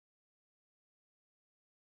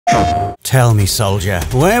Tell me, soldier,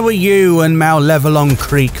 where were you when Malevelon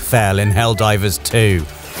Creek fell in Helldivers II?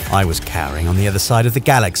 I was cowering on the other side of the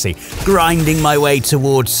galaxy, grinding my way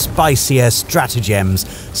towards spicier stratagems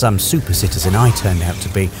some super citizen I turned out to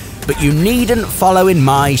be. But you needn't follow in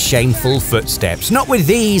my shameful footsteps, not with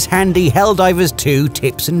these handy Helldivers II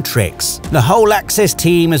tips and tricks. The whole Access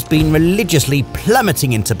team has been religiously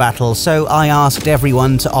plummeting into battle, so I asked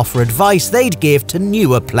everyone to offer advice they'd give to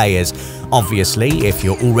newer players. Obviously, if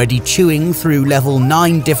you're already chewing through level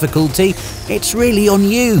 9 difficulty, it's really on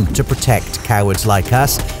you to protect cowards like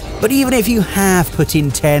us. But even if you have put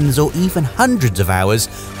in tens or even hundreds of hours,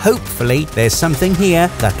 hopefully there's something here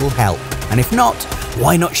that will help. And if not,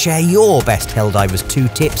 why not share your best Helldivers 2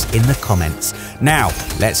 tips in the comments? Now,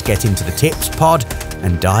 let's get into the tips pod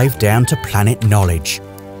and dive down to planet knowledge.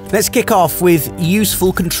 Let's kick off with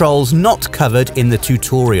useful controls not covered in the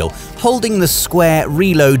tutorial. Holding the square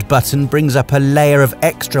reload button brings up a layer of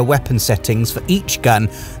extra weapon settings for each gun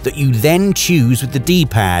that you then choose with the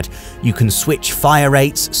D-pad. You can switch fire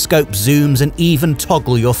rates, scope zooms, and even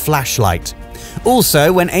toggle your flashlight.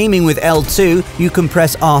 Also, when aiming with L2, you can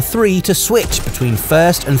press R3 to switch between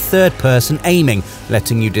first and third person aiming,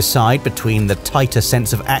 letting you decide between the tighter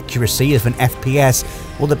sense of accuracy of an FPS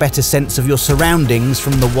or the better sense of your surroundings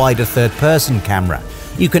from the wider third person camera.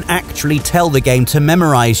 You can actually tell the game to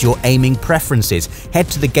memorize your aiming preferences. Head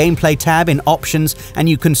to the gameplay tab in options and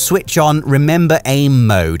you can switch on Remember Aim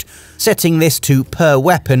mode. Setting this to per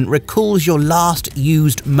weapon recalls your last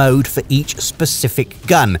used mode for each specific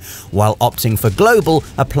gun, while opting for global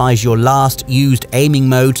applies your last used aiming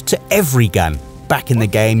mode to every gun. Back in the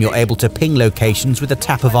game, you're able to ping locations with a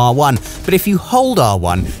tap of R1, but if you hold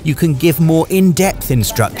R1, you can give more in-depth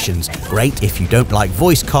instructions. Great if you don't like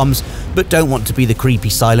voice comms, but don't want to be the creepy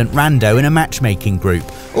silent rando in a matchmaking group.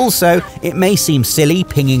 Also, it may seem silly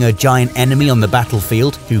pinging a giant enemy on the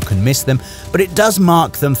battlefield, who can miss them, but it does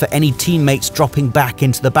mark them for any teammates dropping back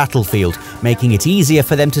into the battlefield, making it easier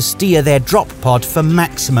for them to steer their drop pod for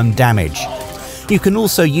maximum damage. You can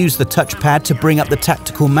also use the touchpad to bring up the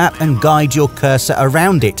tactical map and guide your cursor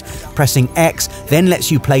around it. Pressing X then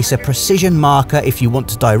lets you place a precision marker if you want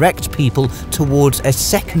to direct people towards a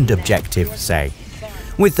second objective, say.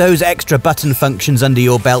 With those extra button functions under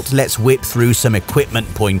your belt, let's whip through some equipment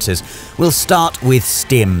pointers. We'll start with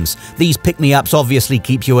stims. These pick-me-ups obviously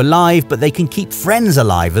keep you alive, but they can keep friends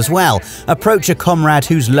alive as well. Approach a comrade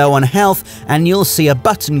who's low on health, and you'll see a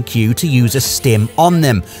button cue to use a stim on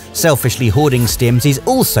them. Selfishly hoarding stims is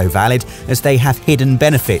also valid, as they have hidden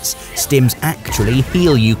benefits. Stims actually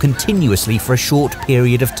heal you continuously for a short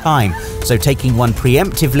period of time, so taking one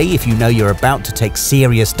preemptively if you know you're about to take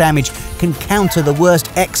serious damage can counter the worst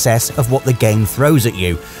excess of what the game throws at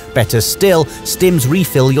you. Better still, stims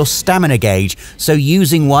refill your stamina gauge, so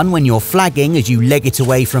using one when you're flagging as you leg it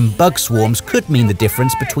away from bug swarms could mean the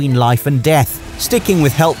difference between life and death. Sticking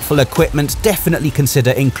with helpful equipment, definitely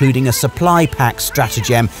consider including a supply pack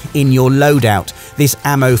stratagem in your loadout. This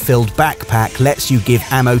ammo-filled backpack lets you give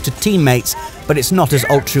ammo to teammates, but it's not as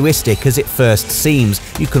altruistic as it first seems.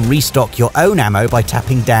 You can restock your own ammo by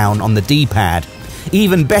tapping down on the D-pad.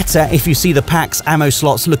 Even better, if you see the pack's ammo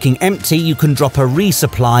slots looking empty, you can drop a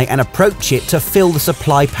resupply and approach it to fill the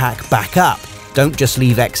supply pack back up. Don't just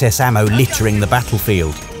leave excess ammo littering the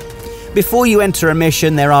battlefield. Before you enter a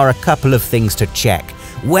mission, there are a couple of things to check.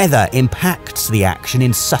 Weather impacts the action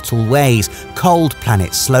in subtle ways. Cold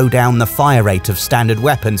planets slow down the fire rate of standard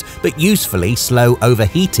weapons, but usefully slow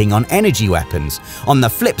overheating on energy weapons. On the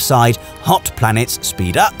flip side, hot planets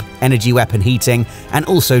speed up energy weapon heating and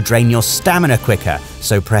also drain your stamina quicker,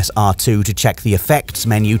 so press R2 to check the effects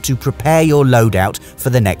menu to prepare your loadout for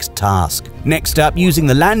the next task. Next up, using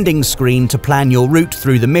the landing screen to plan your route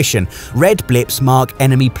through the mission. Red blips mark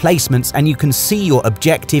enemy placements and you can see your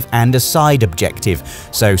objective and a side objective,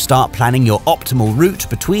 so start planning your optimal route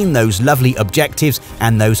between those lovely objectives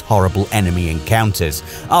and those horrible enemy encounters.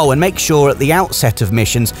 Oh, and make sure at the outset of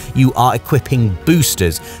missions you are equipping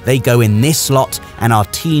boosters. They go in this slot and are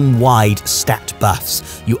team-wide stat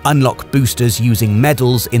buffs. You unlock boosters using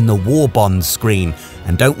medals in the War Bond screen.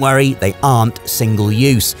 And don't worry, they aren't single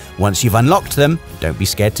use. Once you've unlocked them, don't be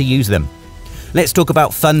scared to use them. Let's talk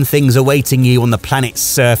about fun things awaiting you on the planet's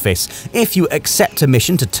surface. If you accept a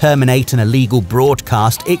mission to terminate an illegal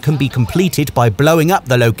broadcast, it can be completed by blowing up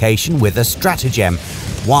the location with a stratagem.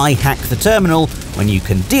 Why hack the terminal when you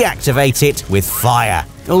can deactivate it with fire?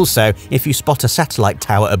 Also, if you spot a satellite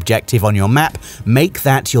tower objective on your map, make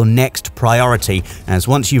that your next priority, as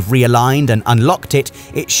once you've realigned and unlocked it,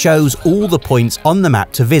 it shows all the points on the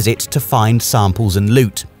map to visit to find samples and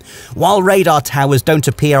loot. While radar towers don't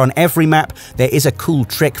appear on every map, there is a cool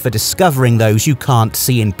trick for discovering those you can't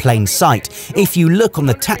see in plain sight. If you look on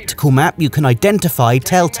the tactical map, you can identify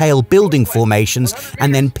telltale building formations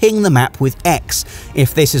and then ping the map with X.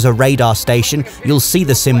 If this is a radar station, you'll see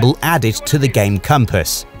the symbol added to the game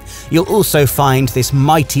compass. You'll also find this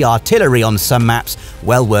mighty artillery on some maps,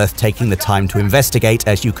 well worth taking the time to investigate,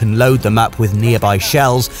 as you can load them up with nearby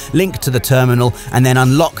shells, link to the terminal, and then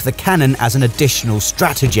unlock the cannon as an additional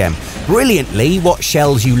stratagem. Brilliantly, what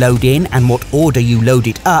shells you load in and what order you load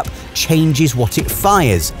it up changes what it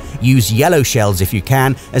fires. Use yellow shells if you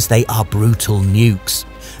can, as they are brutal nukes.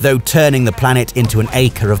 Though turning the planet into an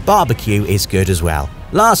acre of barbecue is good as well.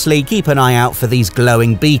 Lastly, keep an eye out for these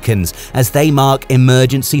glowing beacons, as they mark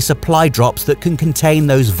emergency supply drops that can contain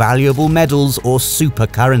those valuable medals or super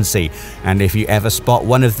currency. And if you ever spot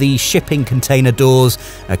one of these shipping container doors,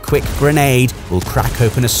 a quick grenade will crack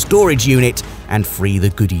open a storage unit and free the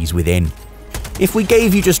goodies within. If we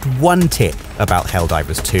gave you just one tip about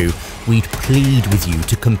Helldivers 2, we'd plead with you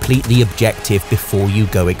to complete the objective before you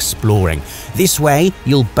go exploring. This way,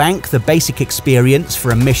 you'll bank the basic experience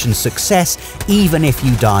for a mission success, even if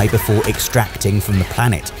you die before extracting from the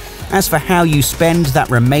planet. As for how you spend that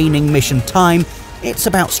remaining mission time, it's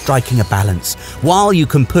about striking a balance. While you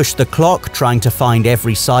can push the clock trying to find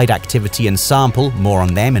every side activity and sample, more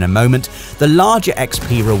on them in a moment, the larger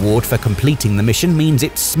XP reward for completing the mission means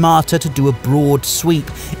it's smarter to do a broad sweep,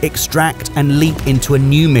 extract and leap into a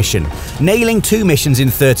new mission. Nailing 2 missions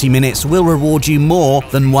in 30 minutes will reward you more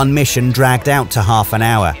than one mission dragged out to half an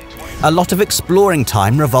hour. A lot of exploring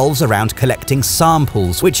time revolves around collecting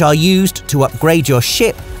samples, which are used to upgrade your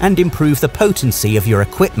ship and improve the potency of your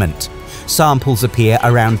equipment. Samples appear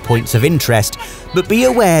around points of interest, but be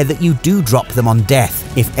aware that you do drop them on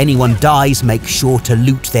death. If anyone dies, make sure to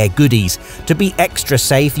loot their goodies. To be extra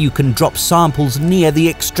safe, you can drop samples near the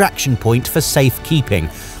extraction point for safekeeping.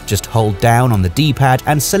 Just hold down on the D-pad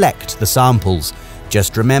and select the samples.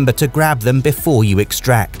 Just remember to grab them before you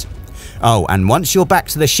extract. Oh, and once you're back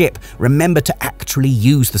to the ship, remember to actually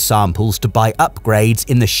use the samples to buy upgrades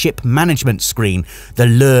in the ship management screen. The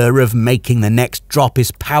lure of making the next drop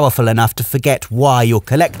is powerful enough to forget why you're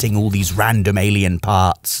collecting all these random alien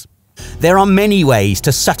parts. There are many ways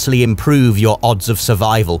to subtly improve your odds of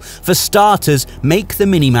survival. For starters, make the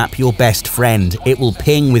minimap your best friend. It will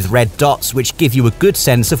ping with red dots, which give you a good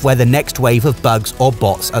sense of where the next wave of bugs or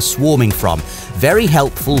bots are swarming from. Very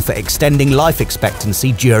helpful for extending life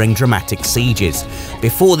expectancy during dramatic sieges.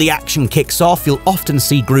 Before the action kicks off, you'll often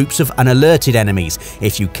see groups of unalerted enemies.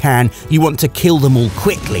 If you can, you want to kill them all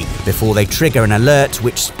quickly before they trigger an alert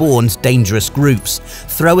which spawns dangerous groups.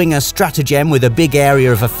 Throwing a stratagem with a big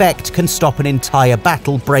area of effect can stop an entire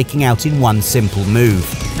battle breaking out in one simple move.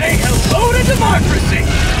 Say hello to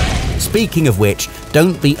democracy! Speaking of which,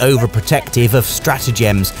 don't be overprotective of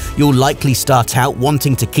stratagems. You'll likely start out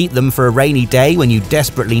wanting to keep them for a rainy day when you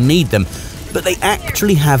desperately need them, but they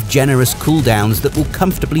actually have generous cooldowns that will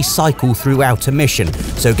comfortably cycle throughout a mission,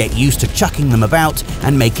 so get used to chucking them about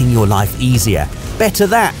and making your life easier. Better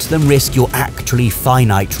that than risk your actually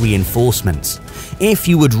finite reinforcements. If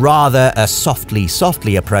you would rather a softly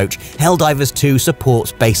approach, Helldivers 2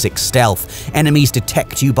 supports basic stealth. Enemies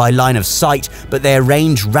detect you by line of sight, but their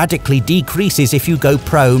range radically decreases if you go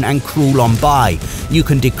prone and crawl on by. You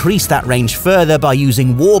can decrease that range further by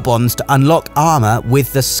using war bonds to unlock armor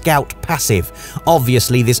with the scout passive.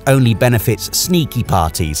 Obviously, this only benefits sneaky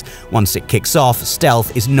parties. Once it kicks off,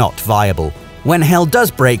 stealth is not viable. When hell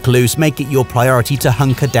does break loose, make it your priority to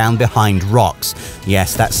hunker down behind rocks.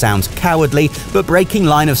 Yes, that sounds cowardly, but breaking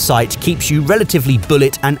line of sight keeps you relatively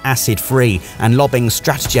bullet and acid free, and lobbing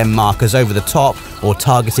stratagem markers over the top or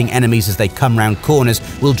targeting enemies as they come round corners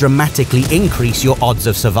will dramatically increase your odds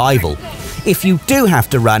of survival. If you do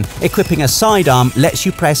have to run, equipping a sidearm lets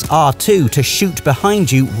you press R2 to shoot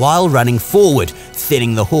behind you while running forward,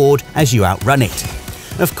 thinning the horde as you outrun it.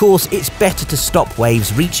 Of course, it's better to stop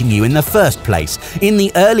waves reaching you in the first place. In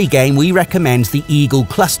the early game, we recommend the Eagle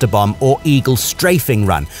Cluster Bomb or Eagle Strafing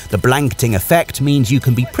Run. The blanketing effect means you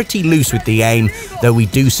can be pretty loose with the aim, though we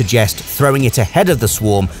do suggest throwing it ahead of the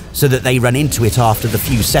swarm so that they run into it after the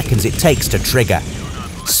few seconds it takes to trigger.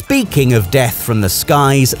 Speaking of death from the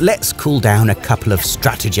skies, let's cool down a couple of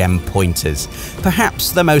stratagem pointers.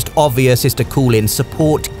 Perhaps the most obvious is to call in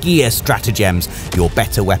support gear stratagems, your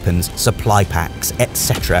better weapons, supply packs,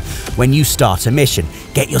 etc. when you start a mission.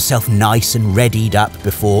 Get yourself nice and readied up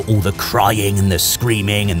before all the crying and the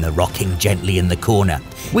screaming and the rocking gently in the corner.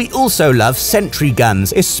 We also love sentry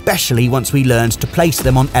guns, especially once we learned to place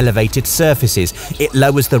them on elevated surfaces. It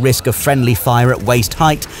lowers the risk of friendly fire at waist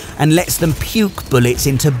height and lets them puke bullets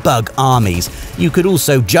into bug armies. You could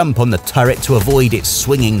also jump on the turret to avoid its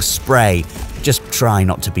swinging spray. Just try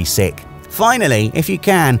not to be sick. Finally, if you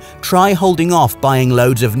can, try holding off buying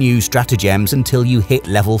loads of new stratagems until you hit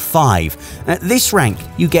level 5. At this rank,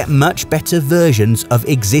 you get much better versions of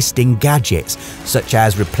existing gadgets, such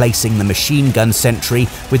as replacing the machine gun sentry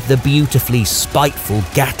with the beautifully spiteful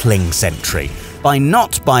Gatling sentry. By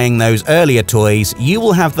not buying those earlier toys, you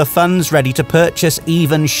will have the funds ready to purchase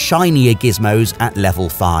even shinier gizmos at level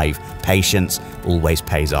 5. Patience always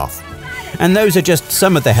pays off. And those are just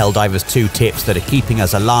some of the Helldivers 2 tips that are keeping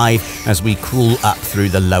us alive as we crawl up through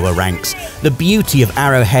the lower ranks. The beauty of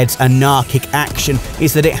Arrowhead's anarchic action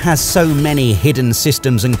is that it has so many hidden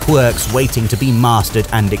systems and quirks waiting to be mastered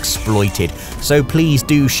and exploited. So please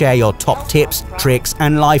do share your top tips, tricks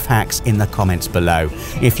and life hacks in the comments below.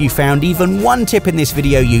 If you found even one tip in this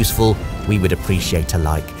video useful, we would appreciate a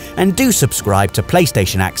like. And do subscribe to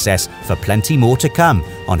PlayStation Access for plenty more to come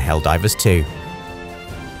on Helldivers 2.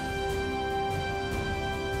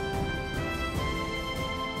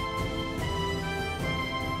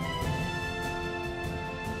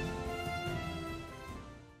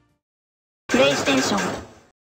 PlayStation